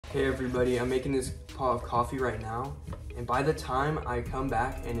Hey everybody, I'm making this pot of coffee right now, and by the time I come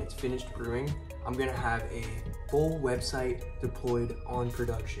back and it's finished brewing, I'm gonna have a full website deployed on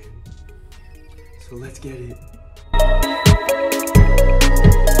production. So let's get it.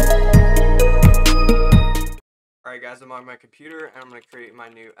 Alright guys, I'm on my computer and I'm gonna create my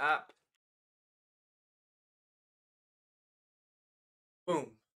new app.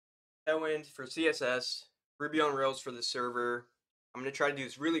 Boom. Tailwind for CSS, Ruby on Rails for the server. I'm gonna try to do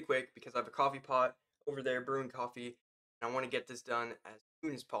this really quick because I have a coffee pot over there brewing coffee, and I want to get this done as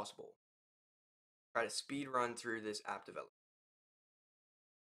soon as possible. Try to speed run through this app development.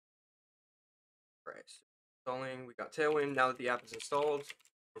 Alright, so installing, we got Tailwind. Now that the app is installed,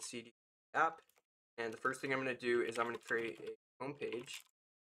 let's cd app. And the first thing I'm going to do is I'm going to create a home page,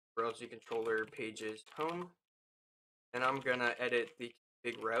 Rails controller pages home. And I'm going to edit the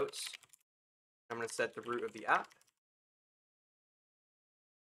config routes. I'm going to set the root of the app.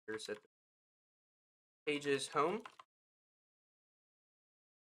 Here's set the pages home.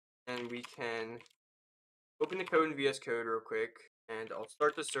 And we can open the code in VS Code real quick. And I'll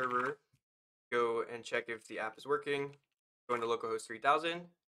start the server, go and check if the app is working. Go into localhost 3000.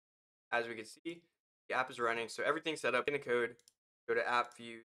 As we can see, the app is running, so everything's set up in the code. Go to app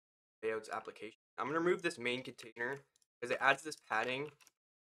view, layouts, application. I'm going to remove this main container because it adds this padding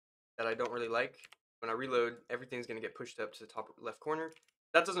that I don't really like. When I reload, everything's going to get pushed up to the top left corner.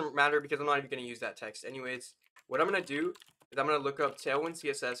 That doesn't matter because I'm not even going to use that text anyways. What I'm going to do is I'm going to look up Tailwind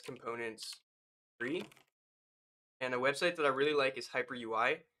CSS Components 3. And a website that I really like is Hyper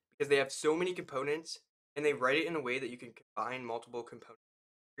UI because they have so many components and they write it in a way that you can combine multiple components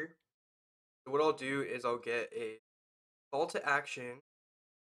here. So what I'll do is I'll get a call to action.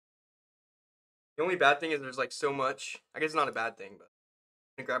 The only bad thing is there's like so much. I guess it's not a bad thing, but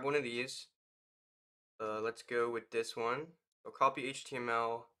I'm gonna grab one of these. Let's go with this one. I'll copy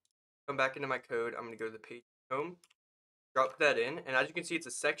HTML, come back into my code. I'm gonna go to the page home, drop that in, and as you can see, it's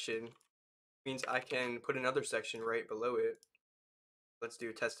a section. It means I can put another section right below it. Let's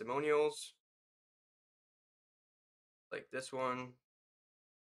do testimonials, like this one.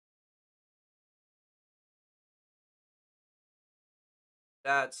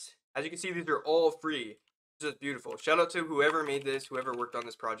 That's, as you can see, these are all free. This is beautiful. Shout out to whoever made this, whoever worked on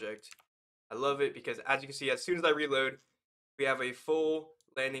this project. I love it because as you can see, as soon as I reload, we have a full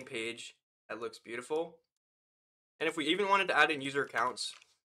landing page that looks beautiful. And if we even wanted to add in user accounts,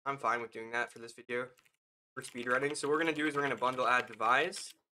 I'm fine with doing that for this video for speedrunning. So what we're going to do is we're going to bundle add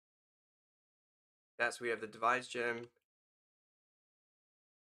devise. So we have the devise gem.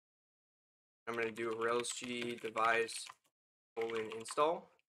 I'm going to do a Rails G devise :install.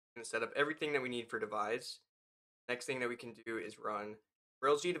 I'm going to set up everything that we need for devise. Next thing that we can do is run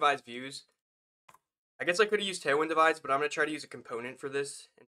Rails G devise views. I guess I could have used Tailwind devise, but I'm going to try to use a component for this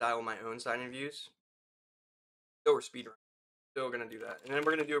and style my own sign-in views. So we're speedrunning. Still going to do that. And then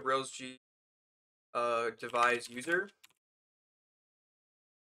we're going to do a Rails G devise user.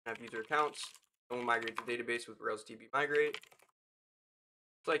 Have user accounts. And we'll migrate the database with Rails DB migrate.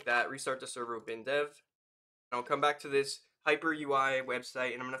 Just like that. Restart the server with bin dev. And I'll come back to this Hyper UI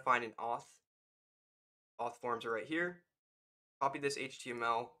website and I'm going to find an auth. Auth forms are right here. Copy this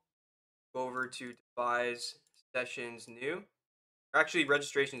HTML. Go over to devise sessions new. Or actually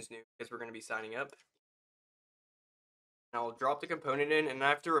registrations new because we're going to be signing up. And I'll drop the component in and I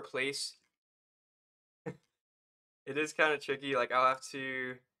have to replace. It is kind of tricky. Like I'll have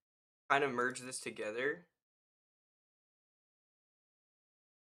to kind of merge this together.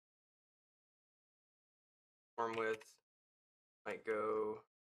 Form width might go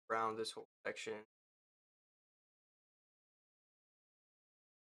around this whole section.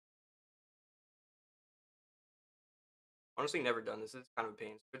 Honestly, never done this. It's kind of a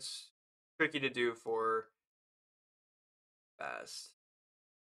pain. It's tricky to do for fast.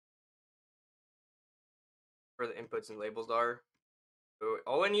 Where the inputs and labels are. So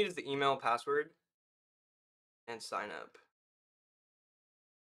all I need is the email, password, and sign up.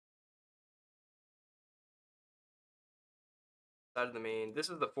 Side of the main. This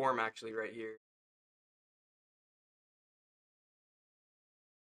is the form actually right here.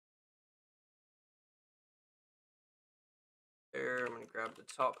 There, I'm going to grab the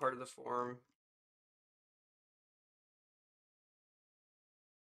top part of the form.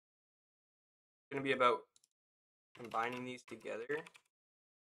 It's going to be about combining these together.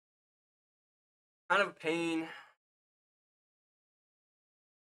 Kind of a pain.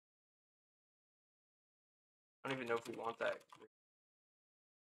 I don't even know if we want that.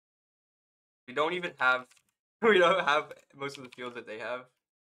 We don't even have, we don't have most of the fields that they have.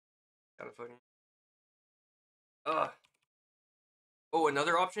 Kind of funny. Ugh. Oh,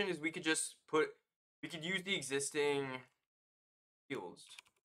 another option is we could use the existing fields.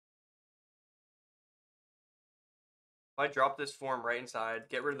 If I drop this form right inside,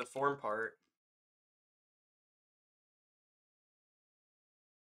 get rid of the form part,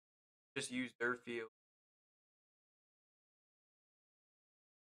 just use their field.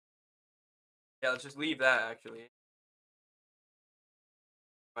 Yeah, let's just leave that actually.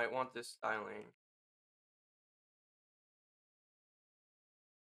 Might want this styling.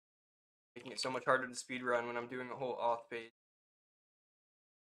 Making it so much harder to speed run when I'm doing a whole auth page.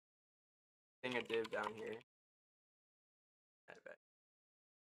 Thing a div down here. Add it back.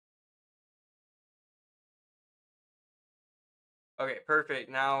 Okay,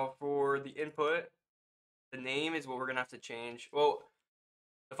 perfect. Now for the input, the name is what we're gonna have to change. Well,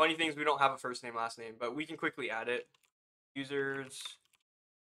 the funny thing is we don't have a first name, last name, but we can quickly add it. Users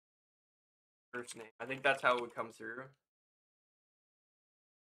first name. I think that's how it would come through.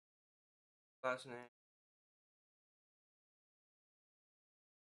 Last name.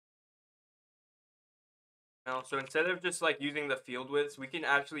 Now, so instead of just like using the field widths, we can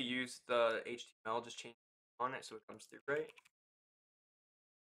actually use the HTML, just change on it so it comes through right.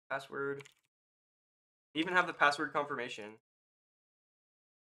 Password. Even have the password confirmation.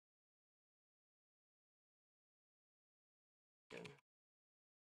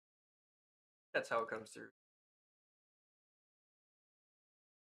 That's how it comes through.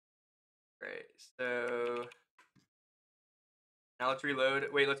 Right. So now let's reload.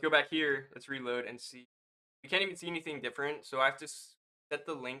 Wait, let's go back here. Let's reload and see. We can't even see anything different, so I have to set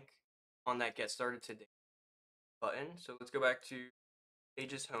the link on that get started today button. So let's go back to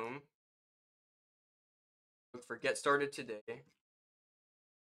pages home. Look for get started today.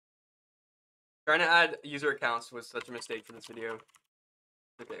 Trying to add user accounts was such a mistake for this video.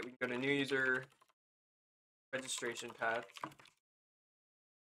 Okay, we can go to new user registration path.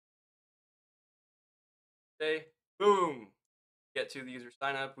 Okay, boom. Get to the user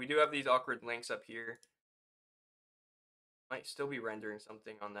sign up. We do have these awkward links up here. Might still be rendering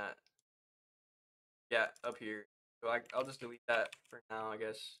something on that. Yeah, up here. So I'll just delete that for now, I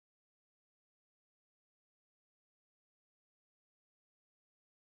guess.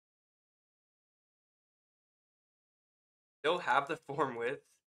 Still have the form width.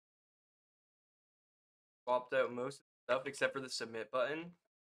 Swapped out most of the stuff except for the submit button.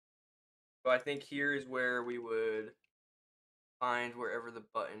 So I think here is where we would find wherever the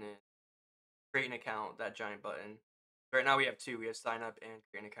button is. Create an account, that giant button. Right now we have two. We have sign up and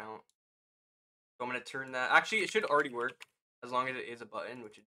create an account. So I'm going to turn that. Actually, it should already work as long as it is a button,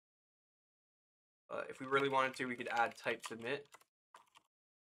 which if we really wanted to, we could add type submit.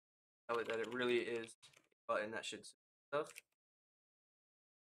 Tell it that it really is a button that should submit stuff.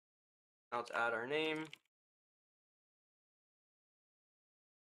 Now let's add our name.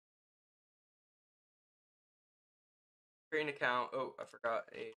 Create an account. Oh, I forgot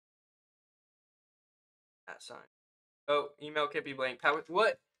a @ sign. Oh, email can't be blank.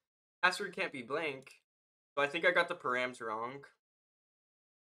 What? Password can't be blank. So I think I got the params wrong.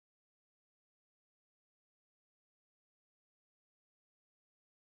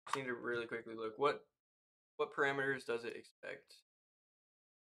 Just need to really quickly look. What parameters does it expect?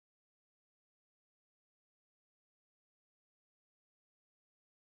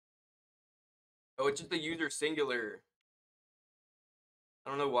 Oh, it's just the user singular. I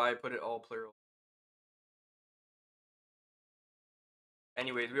don't know why I put it all plural.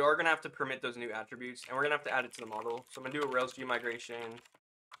 Anyways, we are gonna have to permit those new attributes, and we're gonna have to add it to the model. So I'm gonna do a Rails G migration,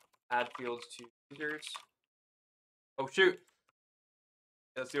 add fields to users. Oh shoot!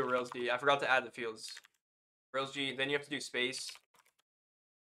 Let's do a Rails G. I forgot to add the fields. Rails G. Then you have to do space.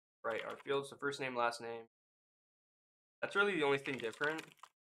 Right, our fields. So first name, last name. That's really the only thing different.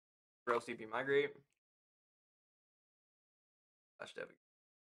 Rails DB migrate. /w.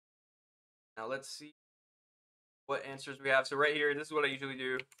 Now let's see what answers we have. So right here, this is what I usually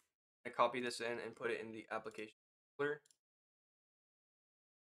do. I copy this in and put it in the application folder.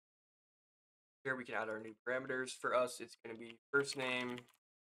 Here we can add our new parameters. For us, it's going to be first name,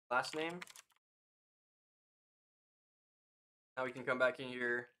 last name. Now we can come back in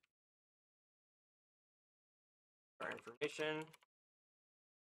here, our information,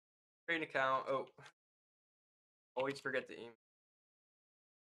 create an account. Oh, always forget the email.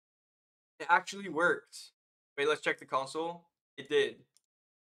 It actually worked. Wait, let's check the console. It did.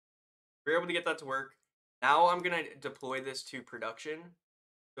 We were able to get that to work. Now I'm going to deploy this to production.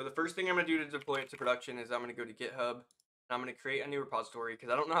 So the first thing I'm going to do to deploy it to production is I'm going to go to GitHub. And I'm going to create a new repository because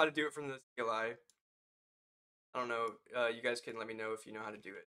I don't know how to do it from the CLI. I don't know. You guys can let me know if you know how to do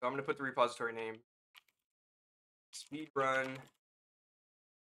it. So I'm going to put the repository name speedrun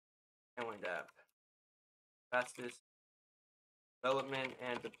Tailwind app. Fastest development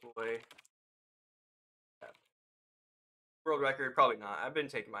and deploy app. World record, probably not. I've been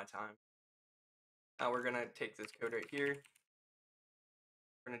taking my time. Now we're gonna take this code right here.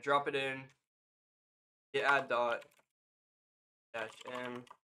 We're gonna drop it in. Git add dot dash m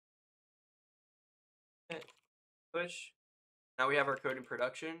push. Now we have our code in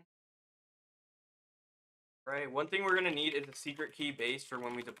production. Right. One thing we're gonna need is a secret key base for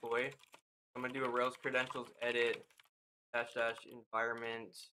when we deploy. I'm gonna do a Rails credentials edit dash dash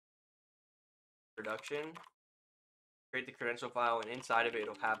environment production. Create the credential file, and inside of it,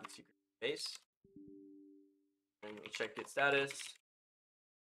 it'll have the secret key base. And we'll check git status.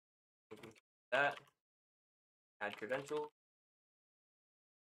 We can that. Add credentials.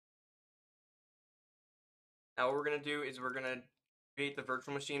 Now what we're gonna do is we're gonna create the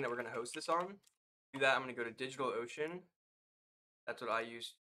virtual machine that we're gonna host this on. To do that, I'm gonna go to DigitalOcean. That's what I use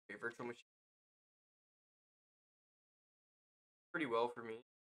to create virtual machine. Pretty well for me.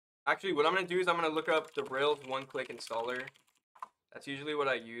 Actually, what I'm gonna do is I'm gonna look up the Rails one-click installer. That's usually what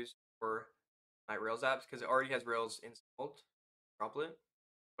I use for my Rails apps because it already has Rails installed. Droplet.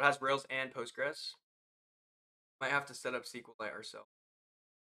 It has Rails and Postgres. Might have to set up SQLite ourselves.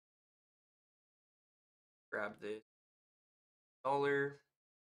 Grab the installer.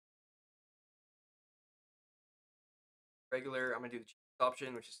 Regular. I'm gonna do the cheapest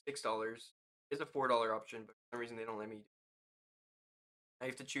option, which is $6. It's a $4 option, but for some reason they don't let me. I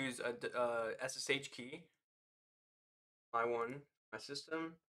have to choose a SSH key. My one, my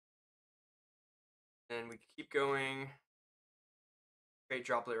system. And we keep going. Create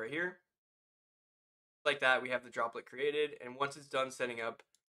droplet right here. Like that, we have the droplet created, and once it's done setting up,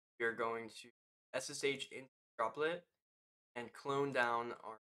 we are going to SSH into droplet and clone down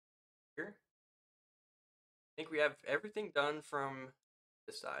our here. I think we have everything done from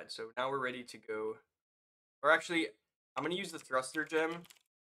this side, so now we're ready to go. Or actually, I'm going to use the thruster gem.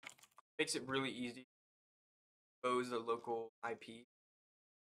 Makes it really easy to expose the local IP.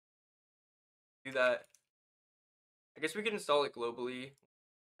 Do that. I guess we can install it globally.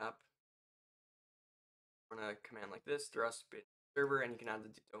 App. Run a command like this, thrust bit server, and you can add the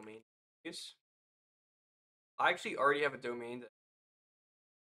domain use. I actually already have a domain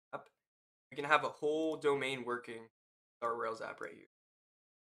app. We can have a whole domain working with our Rails app right here.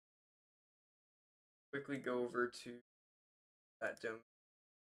 Quickly go over to that domain.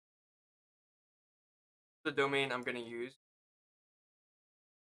 The domain I'm going to use.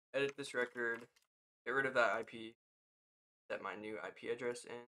 Edit this record. Get rid of that IP. Set my new IP address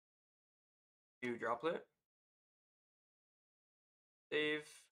in. Do droplet. Save.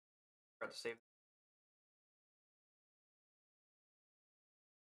 Forgot to save.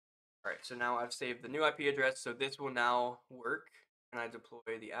 Alright, so now I've saved the new IP address, so this will now work when I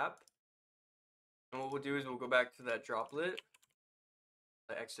deploy the app. And what we'll do is we'll go back to that droplet.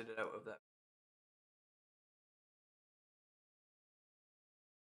 I exited out of that.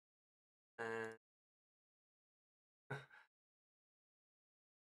 And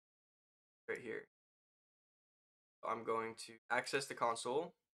right here. So I'm going to access the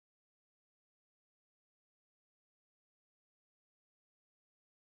console.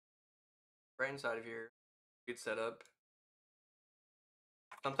 Right inside of here. Good setup.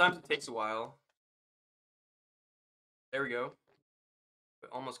 Sometimes it takes a while. There we go.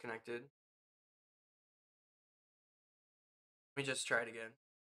 Almost connected. Let me just try it again.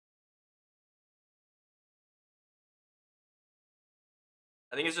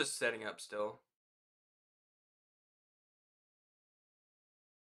 I think it's just setting up still.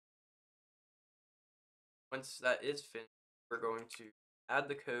 Once that is finished, we're going to add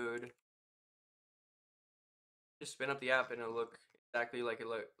the code. Just spin up the app and it'll look exactly like it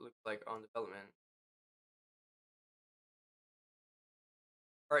looked like on development.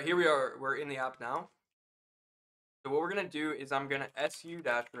 Alright, here we are. We're in the app now. So what we're going to do is I'm going to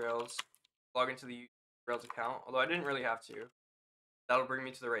su-rails, log into the Rails account, although I didn't really have to. That'll bring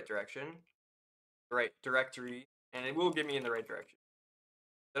me to the right direction, the right directory, and it will get me in the right direction.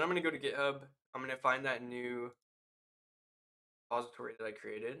 Then I'm going to go to GitHub. I'm going to find that new repository that I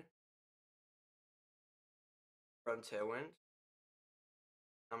created. Run Tailwind.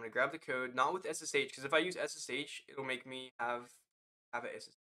 I'm going to grab the code, not with SSH, because if I use SSH, it'll make me have an SSH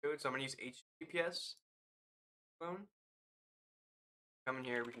code. So I'm going to use HTTPS clone. Come in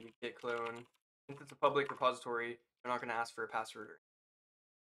here, we can do git clone. Since it's a public repository, they're not going to ask for a password.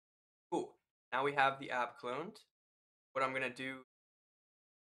 Cool. Now we have the app cloned. What I'm going to do,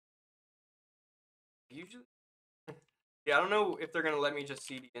 usually, yeah, I don't know if they're going to let me just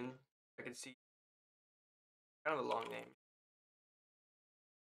cd in. I can see kind of a long name.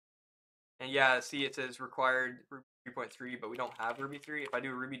 And yeah, see it says required Ruby 3.3, but we don't have Ruby 3. If I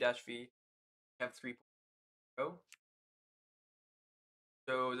do Ruby-V, we have 3.0.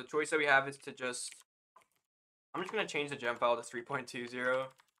 So the choice that we have is to just, I'm just going to change the gem file to 3.20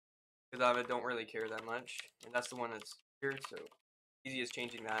 because I don't really care that much. And that's the one that's here, so easy as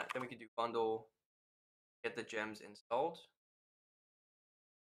changing that. Then we can do bundle, get the gems installed.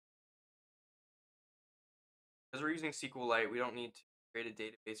 Because we're using SQLite, we don't need to create a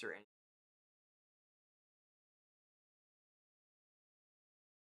database or anything.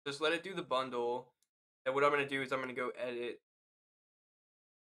 Just let it do the bundle. And what I'm going to do is I'm going to go edit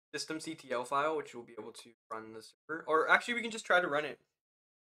systemctl file, which will be able to run the server. Or actually, we can just try to run it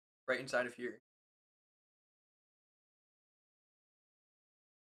right inside of here.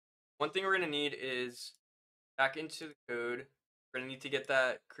 One thing we're going to need is back into the code. We're going to need to get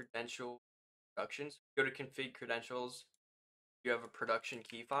that credential productions. Go to config credentials. You have a production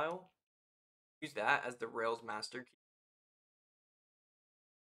key file. Use that as the Rails master key.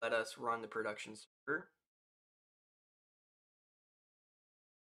 Let us run the production server.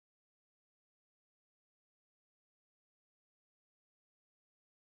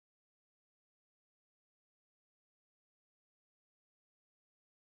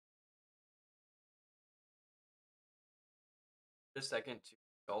 A second to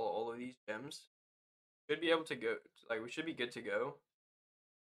install all of these gems. Should be able to go, like we should be good to go.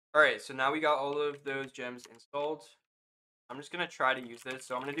 All right, so now we got all of those gems installed. I'm just gonna try to use this.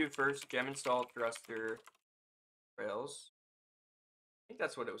 So I'm gonna do first gem install thruster Rails. I think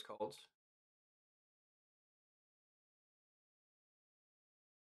that's what it was called.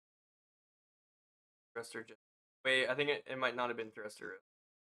 Thruster gem. Wait, I think it might not have been thruster.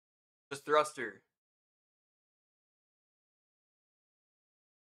 Just thruster.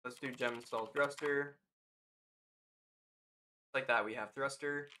 Let's do gem install thruster. Like that, we have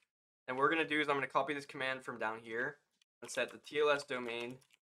thruster. And what we're gonna do is I'm gonna copy this command from down here and set the TLS domain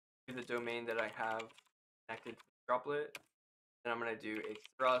to the domain that I have connected to the droplet. Then I'm gonna do a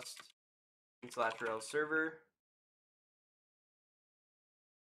thrust / Rails server.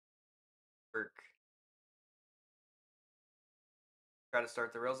 Work. Try to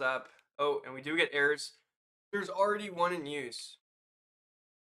start the Rails app. Oh, and we do get errors. There's already one in use.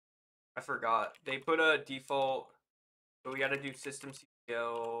 I forgot. They put a default, but we gotta do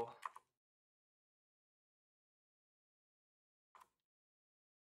systemctl.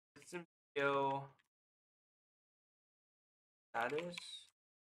 Systemctl status.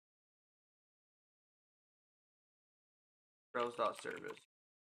 Rails.service.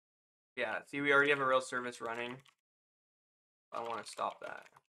 Yeah, see, we already have a Rails service running. I want to stop that.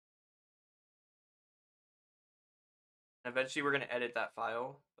 And eventually, we're gonna edit that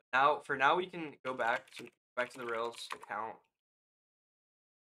file. But now, for now, we can go back to the Rails account.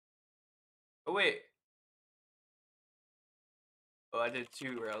 Oh wait. Oh, I did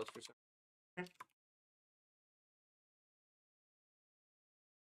 2 Rails for some reason.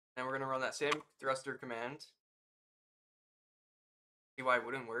 And we're gonna run that same thruster command. See why it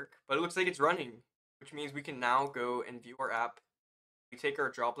wouldn't work, but it looks like it's running, which means we can now go and view our app. We take our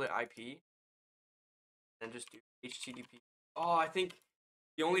droplet IP and just do HTTP. Oh, I think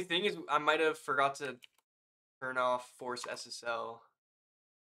the only thing is I might have forgot to turn off force SSL.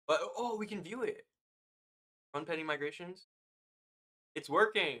 But oh, we can view it. Run pending migrations. It's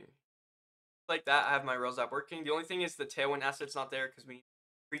working. Like that, I have my Rails app working. The only thing is the Tailwind asset's not there because we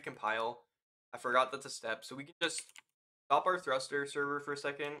precompile. I forgot that's a step. So we can just stop our thruster server for a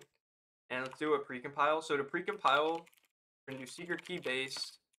second and let's do a precompile. So to precompile, we're gonna do secret key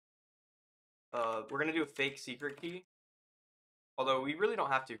base. We're gonna do a fake secret key. Although we really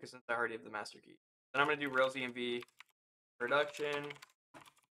don't have to because since I already have the master key. Then I'm gonna do Rails env production,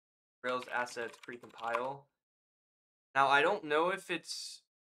 Rails assets precompile. Now I don't know if it's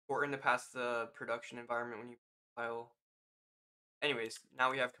important to pass the production environment when you compile. Anyways, now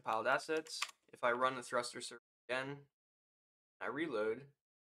we have compiled assets. If I run the thruster server again, I reload.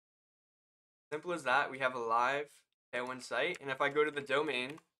 Simple as that. We have a live Tailwind site, and if I go to the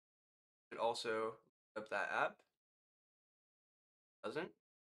domain, it also up that app. Doesn't?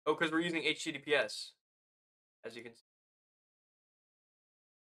 Oh, because we're using HTTPS, as you can see.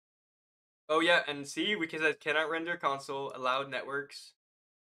 Oh yeah, and see, we can say cannot render console, allowed networks.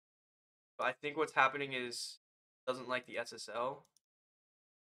 But I think what's happening is it doesn't like the SSL.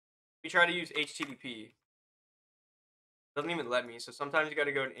 We try to use HTTP. It doesn't even let me, so sometimes you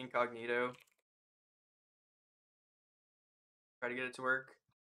gotta go to incognito. Try to get it to work.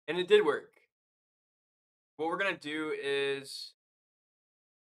 And it did work. What we're gonna do is,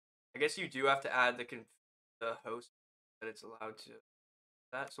 I guess you do have to add the host that it's allowed to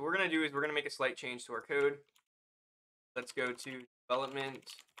that. So what we're gonna do is we're gonna make a slight change to our code. Let's go to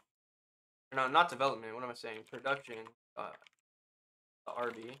development. No, not development. What am I saying? Production.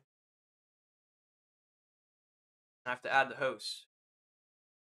 RB. I have to add the host.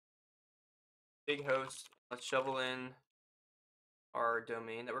 Big host. Let's shovel in our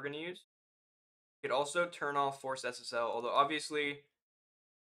domain that we're gonna use. You could also turn off force SSL, although obviously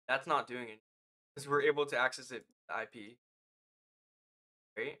that's not doing it because we're able to access it with the IP.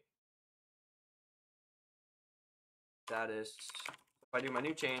 Right? Status. If I do my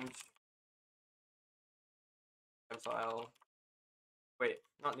new change, gem file. Wait,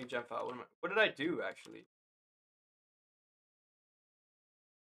 not new gem file. What did I do actually?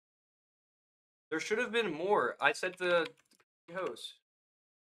 There should have been more. I set the host.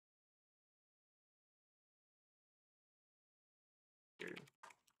 Here.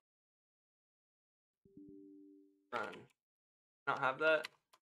 Run. Not have that.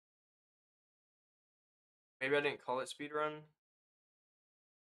 Maybe I didn't call it speedrun.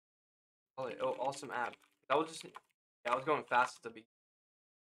 Call it awesome app. That was just I was going fast at the beginning.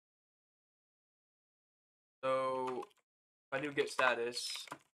 So if I do get status,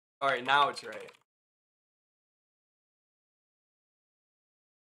 all right, now it's right.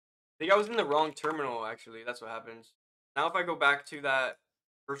 I think I was in the wrong terminal actually. That's what happens. Now if I go back to that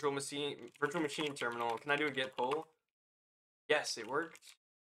virtual machine terminal, can I do a get pull? Yes, it worked.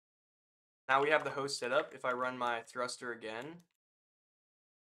 Now we have the host set up. If I run my thruster again,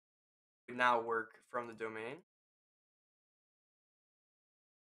 it would now work from the domain.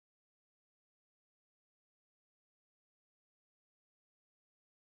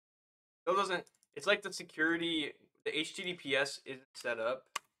 Still doesn't. It's like the security, the HTTPS isn't set up.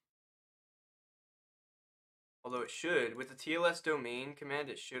 Although it should. With the TLS domain command,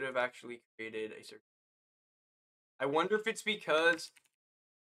 it should have actually created a certificate. I wonder if it's because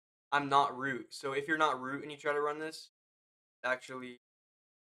I'm not root. So if you're not root and you try to run this, it's actually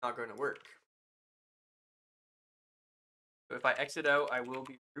not going to work. So if I exit out, I will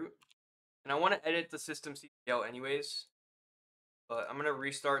be root. And I want to edit the system CTL anyways. But I'm going to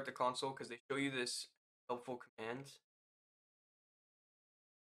restart the console because they show you this helpful command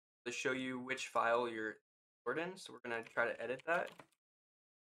to show you which file you're stored in. So we're going to try to edit that.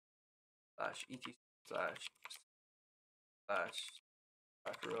 /etc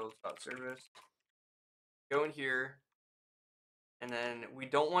 /rails.service. Go in here, and then we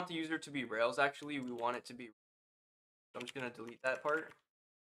don't want the user to be Rails actually, we want it to be. So I'm just going to delete that part.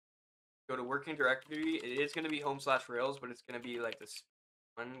 Go to working directory. It is going to be home/Rails, but it's going to be like this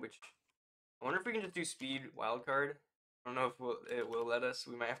one, which I wonder if we can just do speed wildcard. I don't know if it will let us.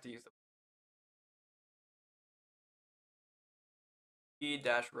 We might have to use the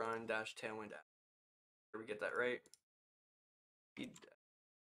speed-run-tailwind app. Did we get that right?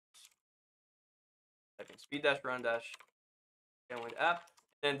 Speed-run-tailwind app.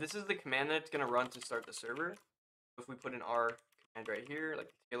 And this is the command that it's going to run to start the server. If we put an R command right here,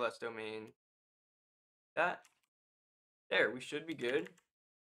 like the TLS domain, that. There, we should be good.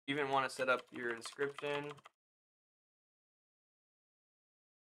 You even want to set up your description.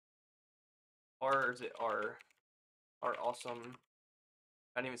 Or is it R? R awesome.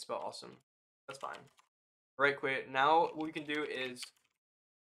 I didn't even spell awesome. That's fine. Right quit. Now what we can do is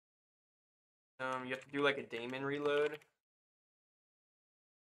you have to do like a daemon reload.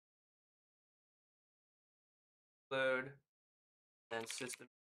 Load. Then system.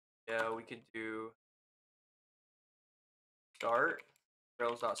 Yeah, we could do start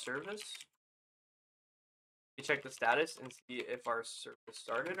Rails.service. You check the status and see if our service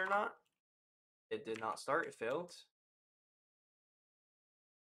started or not. It did not start. It failed.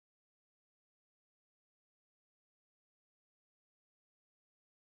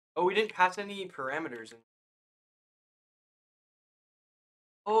 Oh, we didn't pass any parameters in.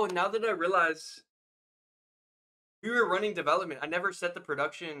 Oh, now that I realize we were running development, I never set the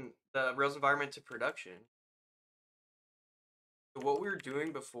Rails environment to production. So what we were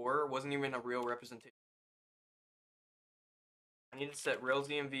doing before wasn't even a real representation. I need to set Rails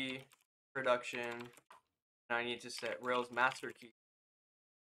env production, and I need to set Rails master key,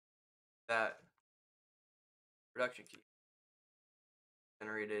 that production key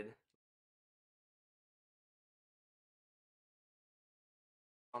generated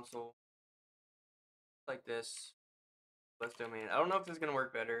console like this. Let's domain. I don't know if this is gonna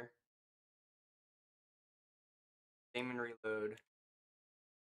work better. Daemon reload.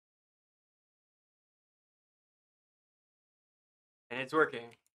 And it's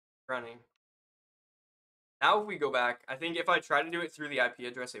working, running. Now if we go back, I think if I try to do it through the IP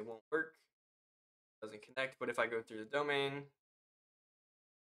address, it won't work. It doesn't connect, but if I go through the domain,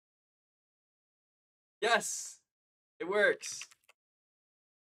 Yes, it works.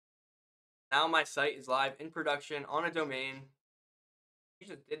 Now my site is live in production on a domain. You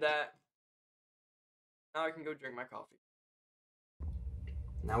just did that. Now I can go drink my coffee.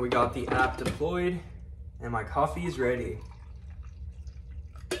 Now we got the app deployed and my coffee is ready.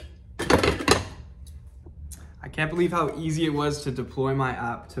 I can't believe how easy it was to deploy my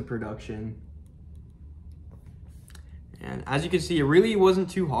app to production. And as you can see, it really wasn't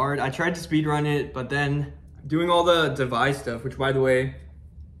too hard. I tried to speedrun it, but then doing all the device stuff, which by the way,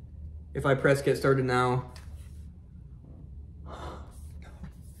 if I press get started now,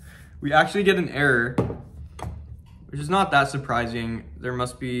 we actually get an error, which is not that surprising. There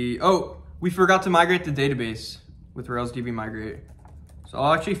must be, oh, we forgot to migrate the database with Rails DB migrate. So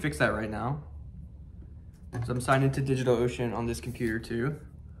I'll actually fix that right now. So I'm signed into DigitalOcean on this computer too.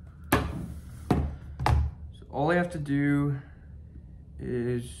 So all I have to do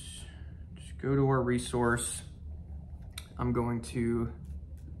is just go to our resource. I'm going to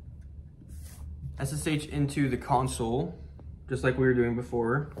SSH into the console, just like we were doing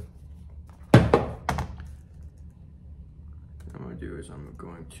before. What I'm gonna do is I'm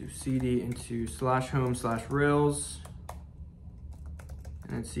going to cd into /home/Rails,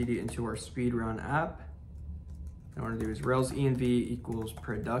 and then cd into our speedrun app. What I want to do is Rails env equals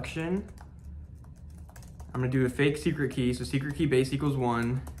production. I'm going to do a fake secret key. So secret key base equals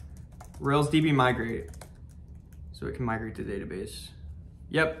 1. Rails DB migrate. So it can migrate to database.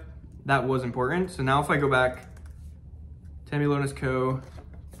 Yep, that was important. So now if I go back, Tamulonis Co.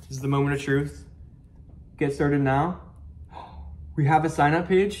 This is the moment of truth. Get started now. We have a sign up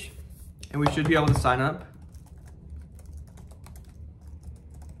page and we should be able to sign up.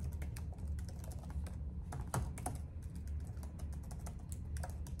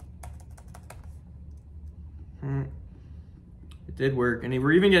 It did work, and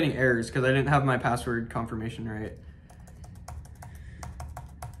we're even getting errors because I didn't have my password confirmation right.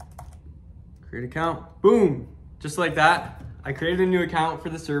 Create account, boom, just like that. I created a new account for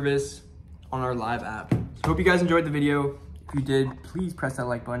the service on our live app. So hope you guys enjoyed the video. If you did, please press that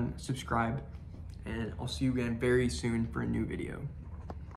like button, subscribe, and I'll see you again very soon for a new video.